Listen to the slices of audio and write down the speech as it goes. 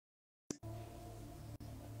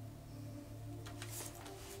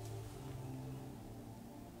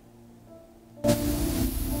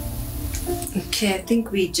Okay, I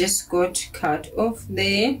think we just got cut off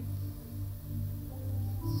there.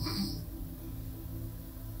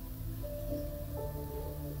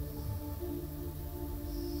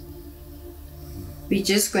 We're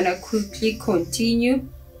just gonna quickly continue.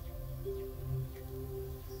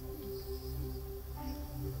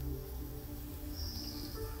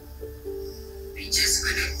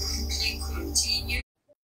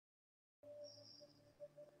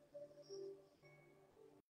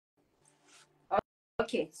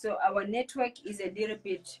 Okay, so our network is a little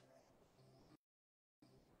bit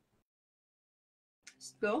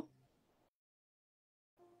slow.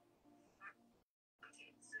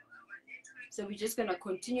 So we're just gonna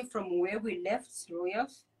continue from where we left,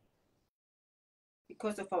 Royals,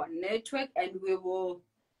 because of our network, and we will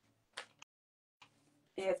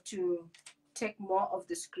have to take more of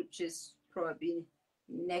the scriptures probably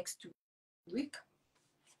next week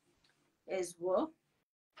as well.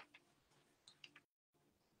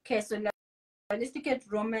 Okay, so let's look at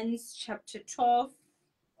Romans chapter 12.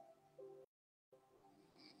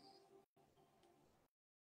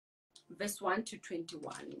 Verse 1 to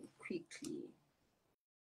 21, quickly.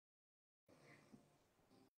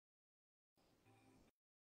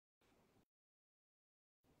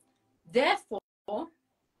 Therefore,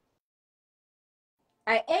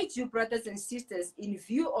 I urge you, brothers and sisters, in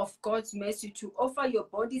view of God's mercy, to offer your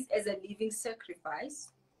bodies as a living sacrifice,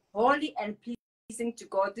 holy and pleasing to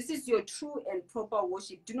God. This is your true and proper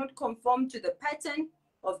worship. Do not conform to the pattern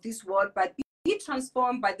of this world, but be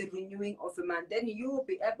transformed by the renewing of a mind. Then you will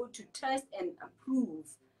be able to test and approve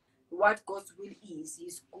what God's will is,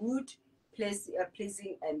 his good,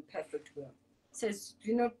 pleasing, and perfect will. It says,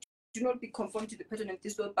 do not be conformed to the pattern of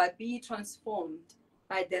this world, but be transformed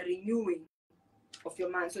by the renewing of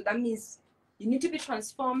your mind. So that means you need to be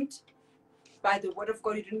transformed by the word of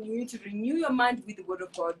God. You need to renew your mind with the word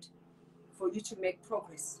of God for you to make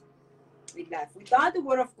progress in life. Without the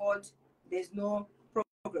word of God, there's no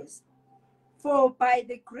progress. For by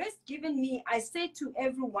the grace given me, I say to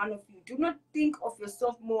every one of you, do not think of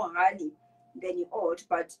yourself more highly than you ought,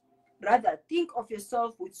 but rather think of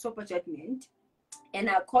yourself with sober judgment and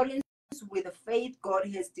accordance with the faith God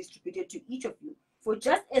has distributed to each of you. For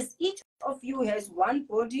just as each of you has one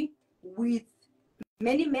body with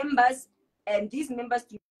many members, and these members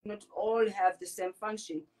do not all have the same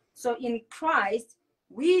function. So in Christ,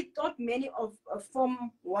 we thought many of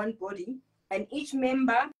form one body, and each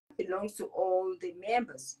member belongs to all the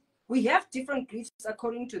members. We have different gifts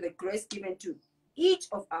according to the grace given to each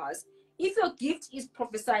of us. If your gift is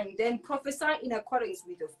prophesying, then prophesy in accordance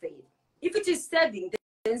with your faith. If it is serving,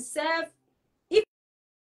 then serve. If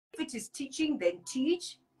it is teaching, then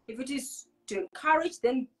teach. If it is to encourage,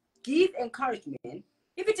 then give encouragement.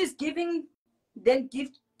 If it is giving, then give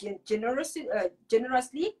generously.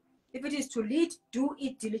 If it is to lead, do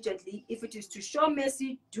it diligently. If it is to show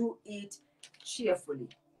mercy, do it cheerfully.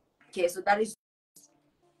 Okay, so that is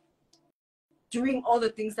doing all the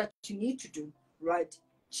things that you need to do, right?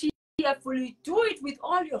 Cheerfully, do it with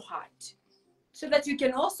all your heart, so that you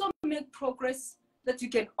can also make progress, that you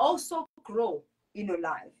can also grow in your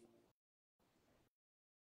life.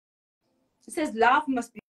 It says love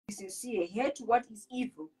must be sincere, hate what is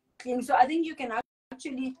evil. So I think you can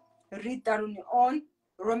actually read that on your own.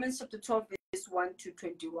 Romans chapter 12, verse 1 to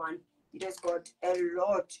 21. It has got a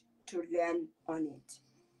lot to learn on it.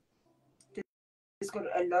 It's got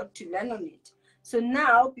a lot to learn on it. So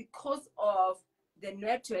now, because of the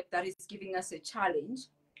network that is giving us a challenge,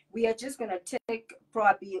 we are just going to take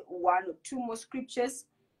probably one or two more scriptures,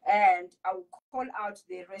 and I will call out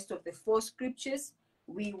the rest of the 4 scriptures.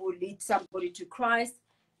 We will lead somebody to Christ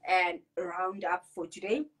and round up for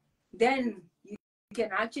today. Then you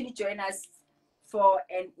can actually join us for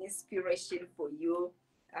an inspiration for you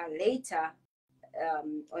later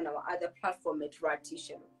on our other platform at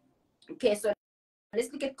Ratisha. Okay, so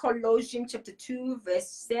let's look at Colossians chapter 2, verse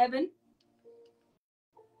 7.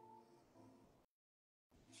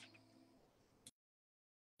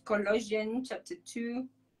 Colossians chapter 2.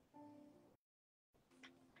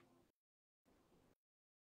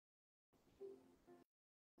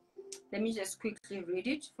 Let me just quickly read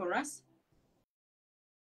it for us.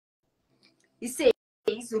 It says,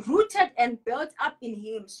 rooted and built up in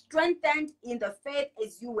him, strengthened in the faith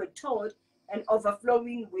as you were taught, and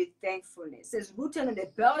overflowing with thankfulness. It says rooted and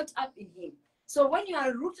built up in him. So when you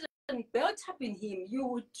are rooted and built up in him, you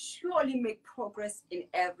would surely make progress in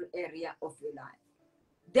every area of your life.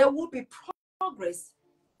 There will be progress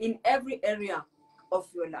in every area of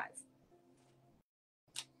your life.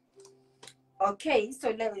 Okay,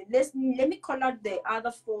 so let me call out the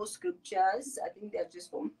other 4 scriptures. I think they're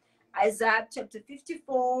just 4. Isaiah chapter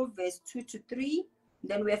 54, verse 2 to 3.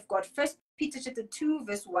 Then we have got 1 Peter chapter 2,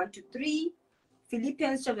 verse 1 to 3.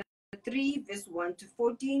 Philippians chapter 3, verse 1 to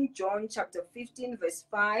 14. John chapter 15, verse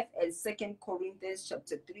 5. And 2 Corinthians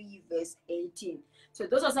chapter 3, verse 18. So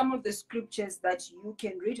those are some of the scriptures that you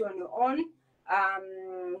can read on your own.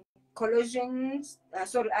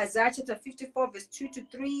 Isaiah chapter 54, verse 2 to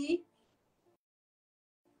 3.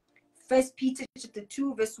 1 Peter chapter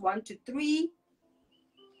 2, verse 1 to 3.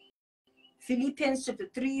 Philippians chapter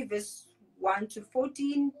 3, verse 1 to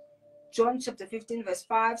 14. John chapter 15, verse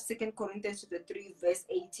 5. 2 Corinthians chapter 3, verse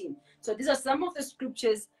 18. So these are some of the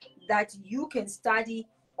scriptures that you can study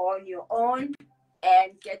on your own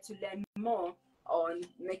and get to learn more on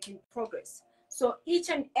making progress. So each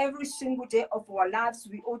and every single day of our lives,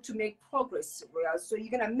 we ought to make progress. So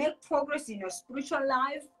you're going to make progress in your spiritual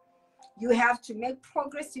life. You have to make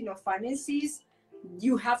progress in your finances.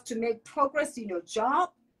 You have to make progress in your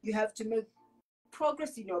job. You have to make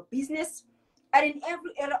progress in your business. And in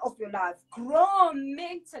every area of your life, grow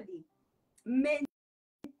mentally,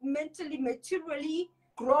 materially,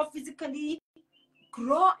 grow physically,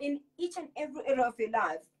 grow in each and every area of your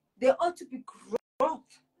life. There ought to be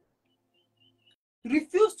growth.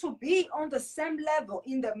 Refuse to be on the same level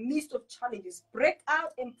in the midst of challenges. Break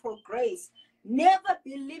out and progress. Never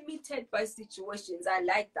be limited by situations. I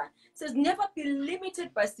like that. It says never be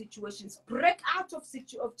limited by situations. Break out of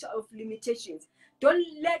limitations. Don't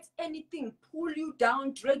let anything pull you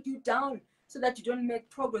down, drag you down, so that you don't make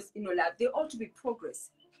progress in your life. There ought to be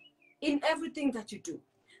progress in everything that you do.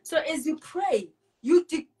 So as you pray, you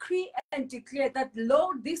decree and declare that,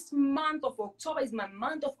 Lord, this month of October is my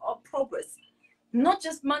month of progress. Not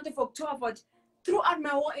just month of October, but throughout my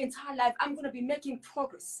whole entire life, I'm going to be making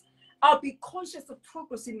progress. I'll be conscious of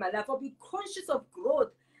progress in my life. I'll be conscious of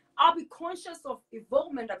growth. I'll be conscious of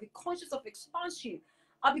evolvement. I'll be conscious of expansion.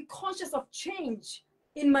 I'll be conscious of change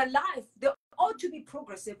in my life. There ought to be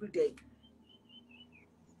progress every day.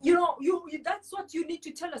 You know, that's what you need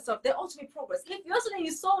to tell yourself. There ought to be progress. If you're saying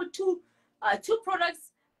you sold two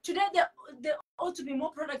products, today there ought to be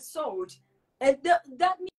more products sold. And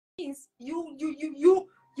that means you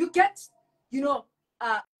get,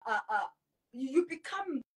 you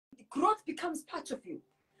become, growth becomes part of you.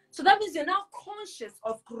 So that means you're now conscious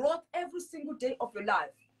of growth every single day of your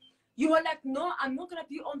life. You are like, no, I'm not going to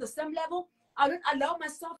be on the same level. I don't allow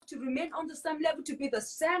myself to remain on the same level, to be the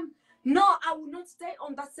same. No, I will not stay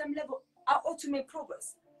on that same level. I ought to make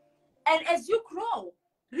progress. And as you grow,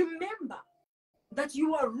 remember that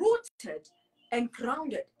you are rooted and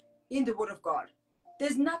grounded in the Word of God.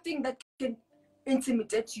 There's nothing that can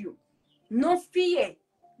intimidate you. No fear,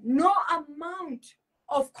 no amount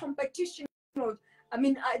of competition.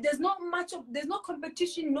 There's no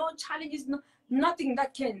competition, no challenges, nothing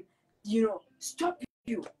that can, stop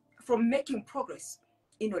you from making progress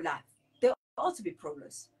in your life. There ought to be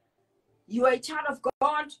progress. You are a child of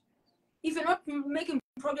God. If you're not making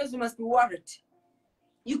progress, you must be worried.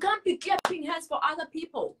 You can't be clapping hands for other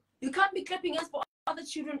people. You can't be clapping hands for other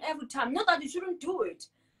children every time. Not that you shouldn't do it.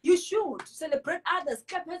 You should celebrate others,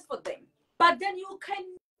 clap hands for them. But then you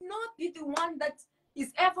cannot be the one that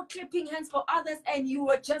is ever clapping hands for others and you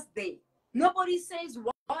are just there. Nobody says,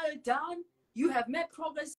 well done, you have made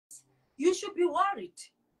progress. You should be worried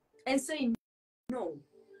and say, no,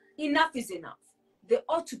 enough is enough. There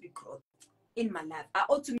ought to be growth in my life. I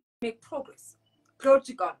ought to make progress. Glory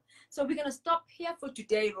to God. So we're going to stop here for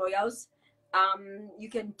today, Royals. You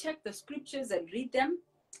can check the scriptures and read them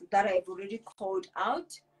that I've already called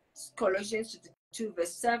out. Colossians 2,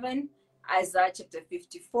 verse 7. Isaiah chapter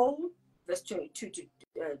 54, verse 22 to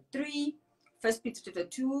 3. 1 Peter chapter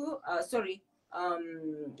 2,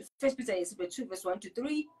 1 Peter chapter 2, verse 1 to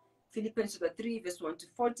 3. Philippians chapter 3, verse 1 to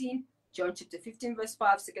 14. John chapter 15, verse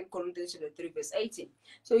 5. 2 Corinthians chapter 3, verse 18.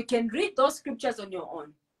 So you can read those scriptures on your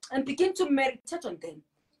own and begin to meditate on them.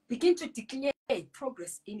 Begin to declare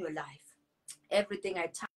progress in your life. Everything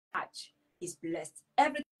I touch is blessed.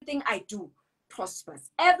 Everything I do prospers.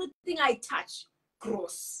 Everything I touch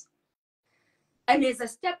grows. And as I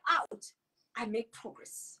step out, I make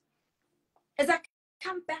progress. As I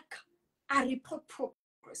come back, I report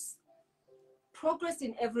progress. Progress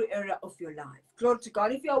in every area of your life. Glory to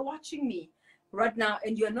God. If you are watching me right now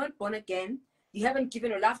and you are not born again, you haven't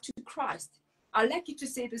given your life to Christ, I'd like you to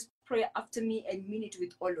say this prayer after me and mean it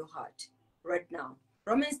with all your heart right now.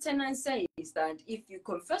 Romans 10:9 says that if you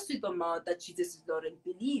confess with your mouth that Jesus is Lord and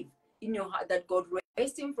believe in your heart that God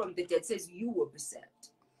raised him from the dead, says you will be saved.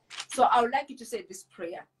 So I would like you to say this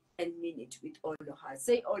prayer and mean it with all your heart.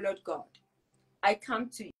 Say, oh Lord God, I come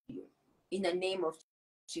to you in the name of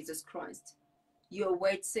Jesus Christ. Your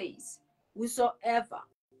word says, whosoever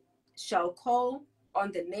shall call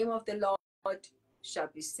on the name of the Lord shall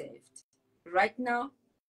be saved. Right now,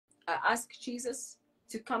 I ask Jesus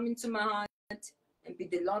to come into my heart and be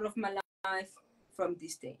the Lord of my life from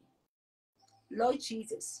this day. Lord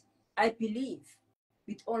Jesus, I believe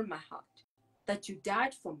with all my heart that you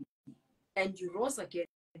died for me and you rose again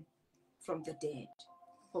from the dead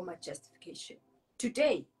for my justification.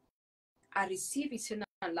 Today, I receive eternal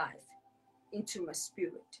life into my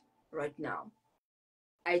spirit right now.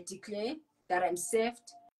 I declare that I'm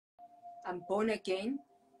saved, I'm born again,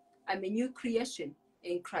 I'm a new creation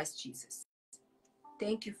in Christ Jesus.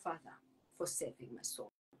 Thank you, Father, for saving my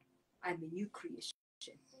soul. I'm a new creation.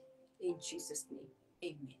 In Jesus' name,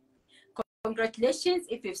 amen. Congratulations.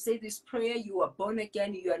 If you've said this prayer, you are born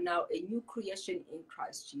again. You are now a new creation in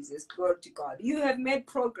Christ Jesus. Glory to God. You have made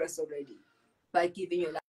progress already by giving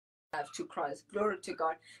your life to Christ. Glory to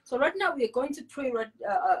God. So right now we are going to pray,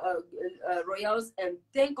 Royals, and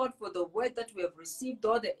thank God for the word that we have received.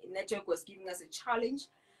 Though the network was giving us a challenge,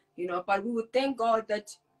 but we would thank God that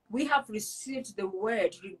we have received the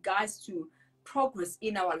word regards to progress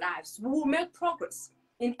in our lives. We will make progress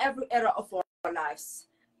in every area of our lives.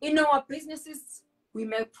 In our businesses, we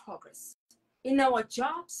make progress. In our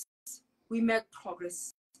jobs, we make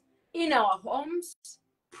progress. In our homes,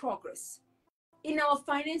 progress. In our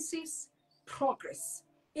finances, progress.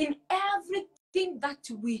 In everything that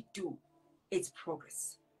we do, it's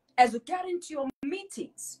progress. As you get into your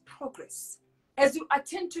meetings, progress. As you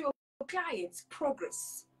attend to your clients,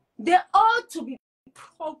 progress. There ought to be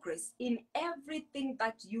progress in everything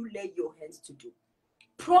that you lay your hands to do.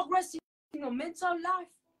 Progress in your mental life.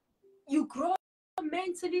 You grow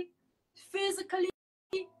mentally, physically,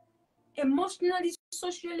 emotionally,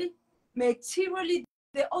 socially, materially.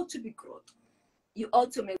 There ought to be growth. You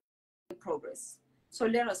ought to make progress. So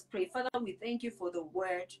let us pray. Father, we thank you for the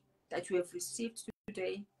word that we have received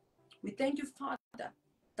today. We thank you, Father,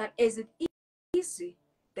 that as it is easy,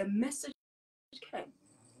 the message came.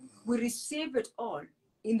 We receive it all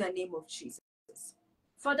in the name of Jesus.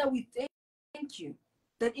 Father, we thank you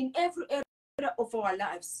that in every area of our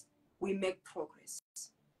lives, we make progress.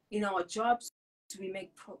 In our jobs, we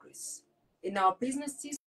make progress. In our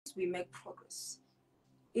businesses, we make progress.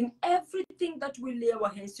 In everything that we lay our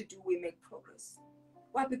hands to do, we make progress.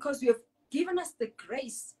 Why? Because you have given us the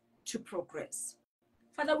grace to progress.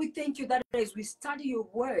 Father, we thank you that as we study your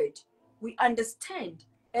word, we understand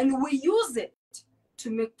and we use it to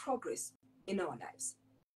make progress in our lives.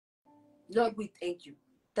 Lord, we thank you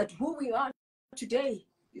that who we are today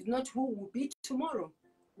is not who we'll be tomorrow.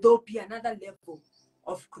 There'll be another level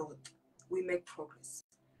of growth. We make progress.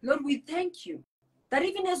 Lord, we thank you that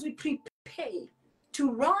even as we prepare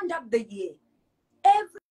to round up the year,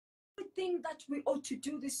 everything that we ought to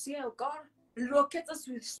do this year, God, locate us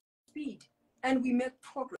with speed and we make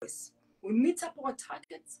progress. We meet up our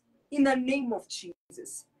targets in the name of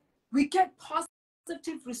Jesus. We get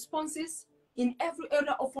positive responses in every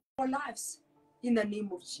area of our lives in the name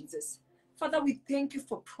of Jesus. Father, we thank you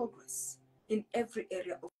for progress in every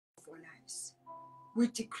area of our lives. We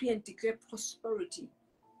decree and declare prosperity,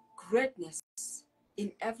 greatness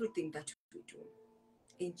in everything that we do.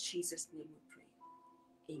 In Jesus' name we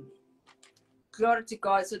pray. Amen. Glory to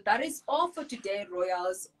God. So that is all for today,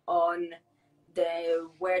 Royals, on the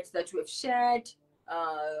words that we have shared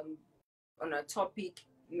on our topic,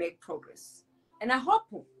 make progress. And I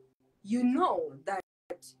hope you know that,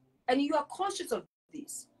 and you are conscious of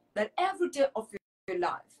this, that every day of your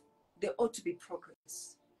life, there ought to be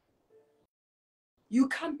progress. You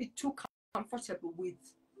can't be too comfortable with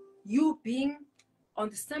you being on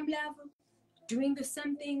the same level, doing the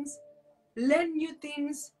same things, learn new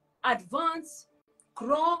things, advance,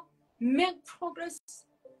 grow, make progress,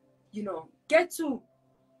 get to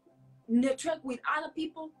network with other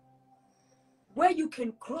people where you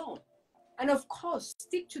can grow. And of course,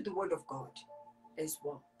 stick to the word of God as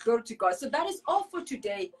well. Glory to God. So that is all for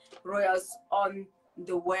today, Royals, on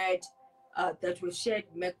the word that we shared,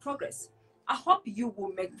 make progress. I hope you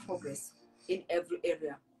will make progress in every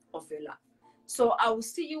area of your life. So I will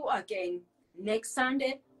see you again next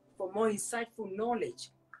Sunday for more insightful knowledge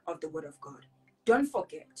of the word of God. Don't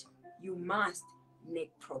forget, you must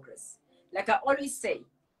make progress. Like I always say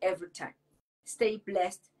every time, stay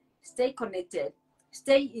blessed, stay connected,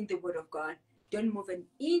 stay in the word of God. Don't move an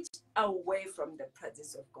inch away from the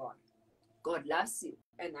presence of God. God loves you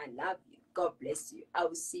and I love you. God bless you. I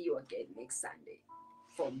will see you again next Sunday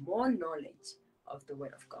for more knowledge of the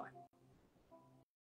word of God.